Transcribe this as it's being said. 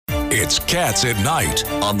It's Cats at Night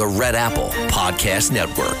on the Red Apple Podcast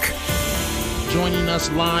Network. Joining us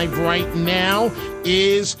live right now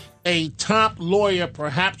is a top lawyer,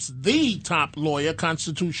 perhaps the top lawyer,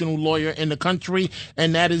 constitutional lawyer in the country,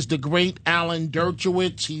 and that is the great Alan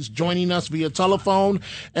Dershowitz. He's joining us via telephone.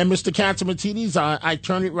 And Mr. Catsimatidis, I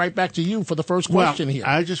turn it right back to you for the first question here.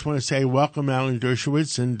 I just want to say welcome, Alan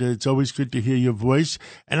Dershowitz, and it's always good to hear your voice.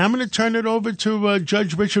 And I'm going to turn it over to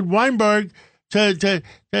Judge Richard Weinberg to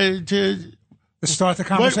start the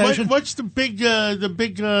conversation. What's the big? Well,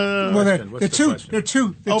 there are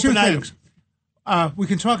two things. We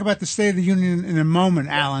can talk about the State of the Union in a moment,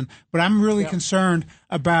 Alan, but I'm really concerned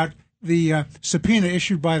about the subpoena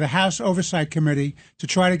issued by the House Oversight Committee to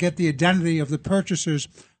try to get the identity of the purchasers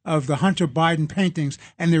of the Hunter Biden paintings,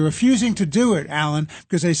 and they're refusing to do it, Alan,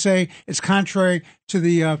 because they say it's contrary to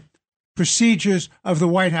the procedures of the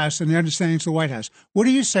White House and the understandings of the White House. What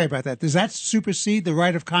do you say about that? Does that supersede the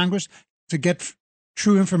right of Congress to get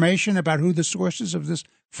true information about who the sources of this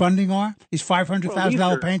funding are, these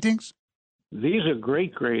 $500,000 paintings? These are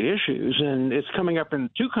great issues, and it's coming up in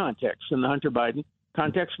two contexts, in the Hunter Biden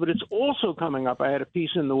context, but it's also coming up. I had a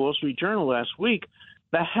piece in the Wall Street Journal last week.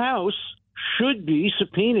 The House should be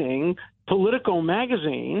subpoenaing Politico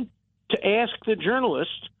magazine to ask the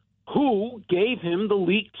journalist who gave him the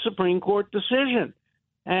leaked Supreme Court decision.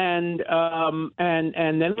 And then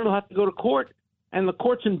it'll have to go to court. And the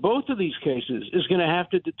courts in both of these cases is going to have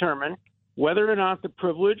to determine whether or not the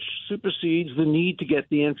privilege supersedes the need to get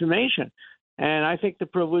the information. And I think the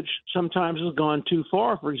privilege sometimes has gone too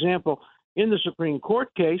far. For example, in the Supreme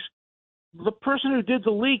Court case, the person who did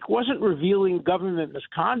the leak wasn't revealing government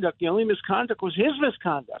misconduct. The only misconduct was his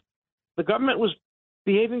misconduct. The government was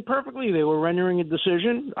behaving perfectly. They were rendering a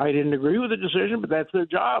decision. I didn't agree with the decision, but that's their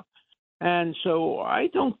job. And so I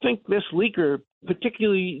don't think this leaker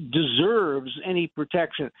particularly deserves any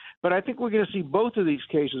protection. But I think we're going to see both of these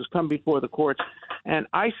cases come before the courts, and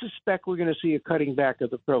I suspect we're going to see a cutting back of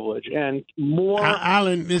the privilege and more.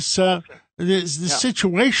 Alan, the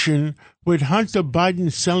situation with Hunter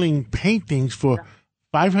Biden selling paintings for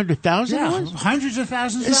 $500,000? Yeah, hundreds of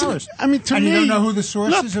thousands of dollars. I mean, to me, you don't know who the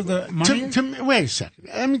sources of the money is? Wait a second.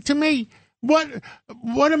 I mean, to me, what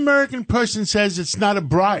American person says it's not a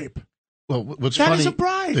bribe? Well, what's that funny, is a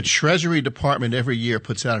bribe. The Treasury Department every year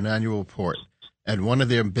puts out an annual report, and one of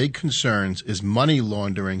their big concerns is money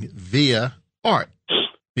laundering via art,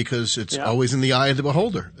 because it's always in the eye of the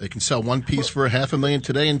beholder. They can sell one piece for $500,000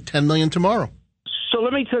 today and $10 million tomorrow. So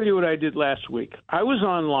let me tell you what I did last week. I was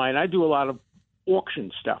online. I do a lot of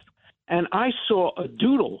auction stuff, and I saw a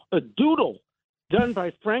doodle done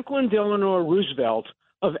by Franklin Delano Roosevelt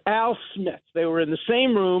of Al Smith. They were in the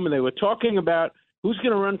same room, and they were talking about who's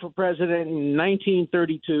going to run for president in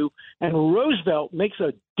 1932, and Roosevelt makes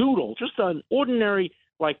a doodle, just an ordinary,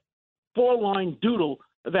 like, 4-line doodle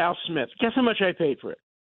of Al Smith. Guess how much I paid for it?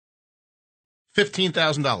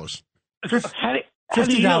 $15,000. How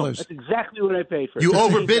do you know? That's exactly what I paid for it. You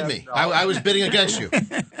overbid me. I was bidding against you.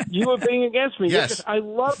 You were bidding against me. Yes. I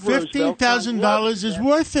love Roosevelt. $15,000 is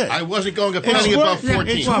worth it. I wasn't going a penny above 14.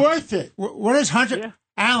 It's worth it. What is Hunter? Yeah.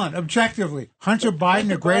 Alan, objectively, Hunter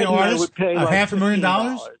Biden, a great artist, of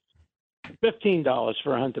 $500,000? $15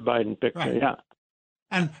 for a Hunter Biden picture,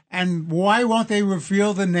 right. And why won't they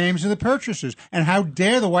reveal the names of the purchasers? And how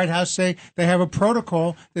dare the White House say they have a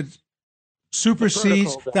protocol that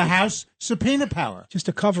supersedes the House subpoena power? Just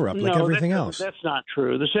a cover-up like everything else. That's not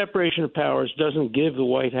true. The separation of powers doesn't give the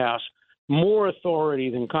White House more authority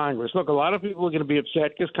than Congress. Look, a lot of people are going to be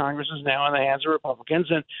upset because Congress is now in the hands of Republicans,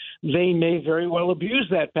 and they may very well abuse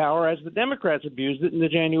that power as the Democrats abused it in the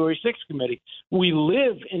January 6th committee. We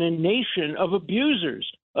live in a nation of abusers,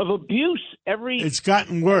 of abuse. It's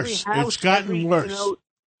gotten worse. It's gotten worse.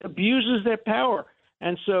 Abuses their power.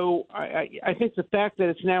 And so I think the fact that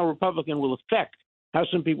it's now Republican will affect how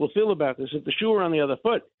some people feel about this. If the shoe were on the other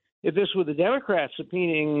foot, if this were the Democrats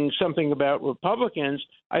subpoenaing something about Republicans,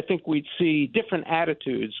 I think we'd see different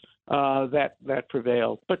attitudes that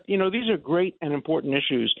prevail. But, these are great and important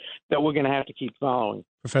issues that we're going to have to keep following.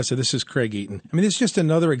 Professor, this is Craig Eaton. I mean, this is just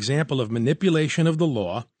another example of manipulation of the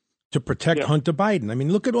law to protect Hunter Biden. I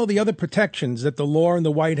mean, look at all the other protections that the law and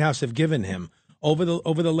the White House have given him over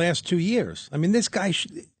the last 2 years. I mean, this guy,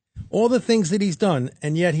 all the things that he's done,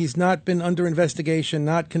 and yet he's not been under investigation,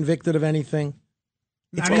 not convicted of anything.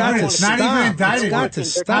 It's got to stop. Not even indicted. It's got to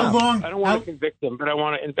stop. I don't want to convict them, but I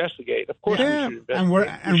want to investigate. Of course, we should investigate.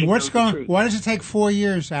 And what's going? Why does it take 4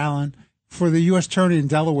 years, Alan, for the U.S. Attorney in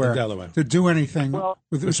Delaware to do anything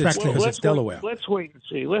with respect to it's Delaware? Let's wait and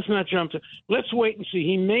see. Let's not jump to. Let's wait and see.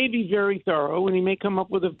 He may be very thorough, and he may come up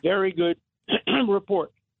with a very good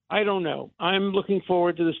report. I don't know. I'm looking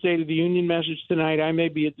forward to the State of the Union message tonight. I may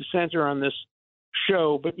be a dissenter on this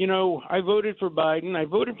show, but, I voted for Biden. I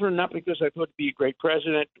voted for him not because I thought he'd be a great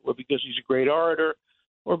president or because he's a great orator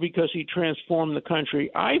or because he transformed the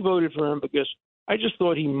country. I voted for him because I just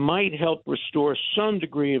thought he might help restore some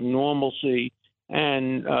degree of normalcy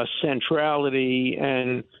and centrality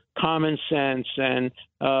and common sense and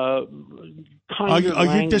Are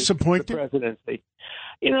you disappointed? The presidency.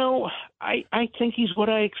 I think he's what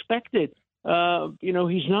I expected.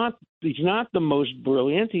 He's not the most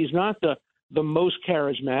brilliant. He's not the most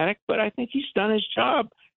charismatic, but I think he's done his job.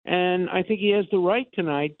 And I think he has the right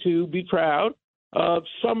tonight to be proud of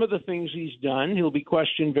some of the things he's done. He'll be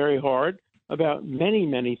questioned very hard about many,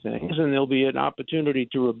 many things, and there'll be an opportunity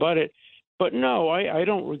to rebut it. But no, I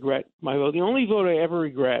don't regret my vote. The only vote I ever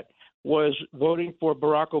regret was voting for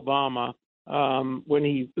Barack Obama when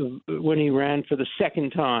he ran for the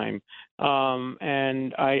second time,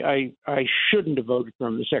 and I shouldn't have voted for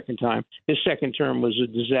him the second time. His second term was a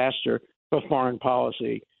disaster for foreign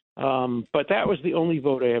policy, but that was the only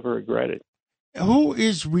vote I ever regretted. Who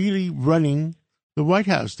is really running the White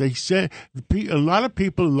House? They said a lot of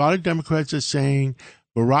people, a lot of Democrats are saying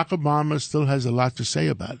Barack Obama still has a lot to say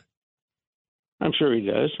about it. I'm sure he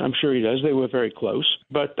does. They were very close,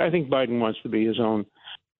 but I think Biden wants to be his own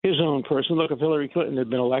person. Look, if Hillary Clinton had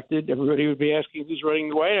been elected, everybody would be asking who's running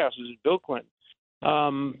the White House. Is it Bill Clinton?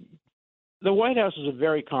 The White House is a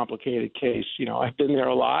very complicated case. I've been there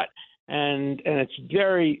a lot, and it's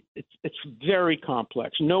very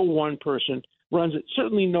complex. No one person runs it.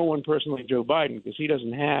 Certainly, no one person like Joe Biden, because he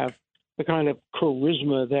doesn't have the kind of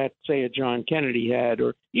charisma that, say, a John Kennedy had,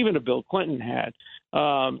 or even a Bill Clinton had,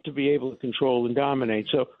 to be able to control and dominate.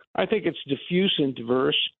 So I think it's diffuse and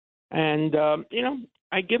diverse, and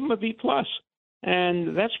I give him a B+,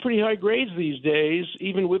 and that's pretty high grades these days,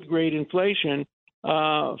 even with great inflation,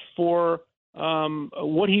 for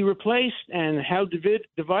what he replaced and how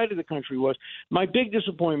divided the country was. My big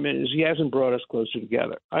disappointment is he hasn't brought us closer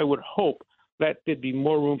together. I would hope that there'd be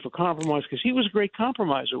more room for compromise, because he was a great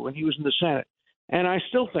compromiser when he was in the Senate, and I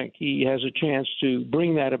still think he has a chance to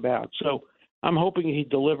bring that about. So I'm hoping he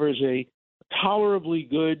delivers a tolerably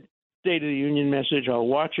good State of the Union message. I'll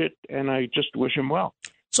watch it, and I just wish him well.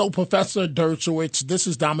 So, Professor Dershowitz, this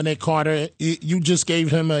is Dominic Carter. You just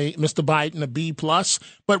gave him Mr. Biden a B+.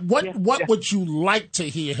 But what would you like to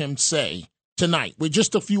hear him say tonight? We're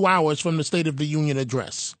just a few hours from the State of the Union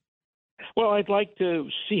address. Well, I'd like to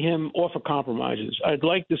see him offer compromises. I'd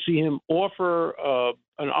like to see him offer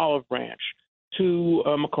an olive branch to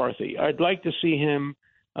McCarthy. I'd like to see him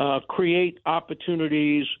create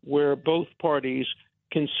opportunities where both parties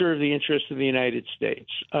can serve the interests of the United States.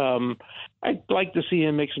 I'd like to see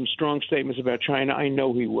him make some strong statements about China. I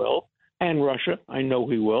know he will. And Russia. I know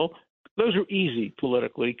he will. Those are easy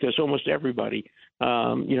politically, because almost everybody,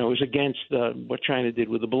 is against what China did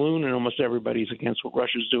with the balloon, and almost everybody's against what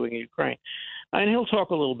Russia's doing in Ukraine. And he'll talk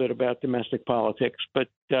a little bit about domestic politics, but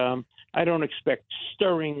I don't expect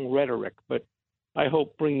stirring rhetoric, but I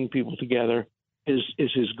hope bringing people together is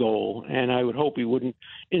his goal. And I would hope he wouldn't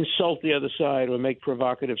insult the other side or make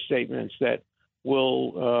provocative statements that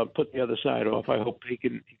will put the other side off. I hope he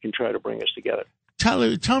can try to bring us together.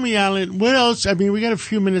 Tell me, Alan, what else? I mean, we got a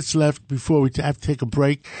few minutes left before we have to take a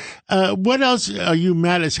break. What else are you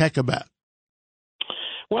mad as heck about?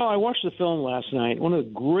 Well, I watched the film last night, one of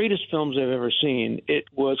the greatest films I've ever seen. It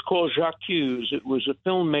was called J'accuse. It was a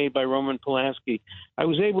film made by Roman Polanski. I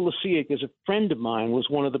was able to see it because a friend of mine was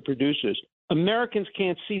one of the producers. Americans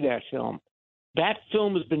can't see that film. That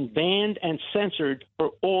film has been banned and censored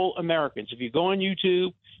for all Americans. If you go on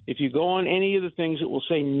YouTube, if you go on any of the things, it will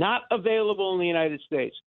say not available in the United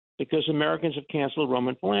States, because Americans have canceled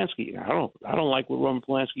Roman Polanski. I don't like what Roman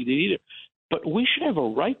Polanski did either. But we should have a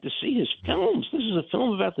right to see his films. This is a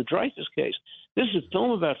film about the Dreyfus case. This is a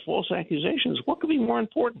film about false accusations. What could be more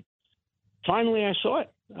important? Finally, I saw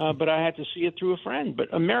it, but I had to see it through a friend.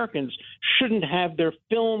 But Americans shouldn't have their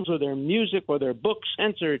films or their music or their books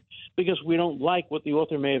censored because we don't like what the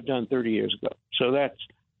author may have done 30 years ago. So that's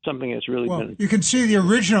something that's really been... You can see the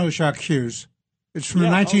original J'accuse. It's from the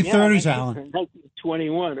 1930s, Alan.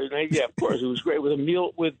 1921. Yeah, of course. It was great with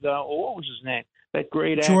what was his name? That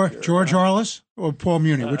great actor. George Arliss or Paul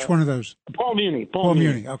Muni? Which one of those? Paul Muni. Paul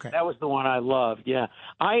Muni, okay. That was the one I loved, yeah.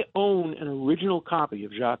 I own an original copy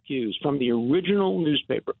of J'accuse from the original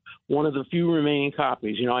newspaper, one of the few remaining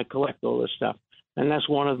copies. I collect all this stuff, and that's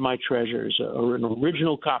one of my treasures, an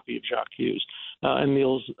original copy of J'accuse,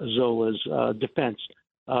 Emile Zola's defense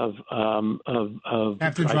of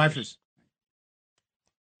Captain Dreyfus.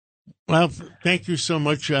 Well, thank you so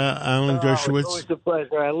much, Alan Dershowitz. It's always a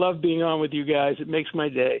pleasure. I love being on with you guys. It makes my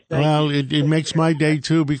day. It makes my day,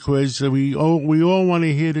 too, because we all want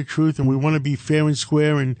to hear the truth, and we want to be fair and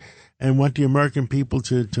square and want the American people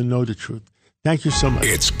to know the truth. Thank you so much.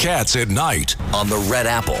 It's Cats at Night on the Red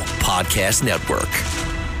Apple Podcast Network.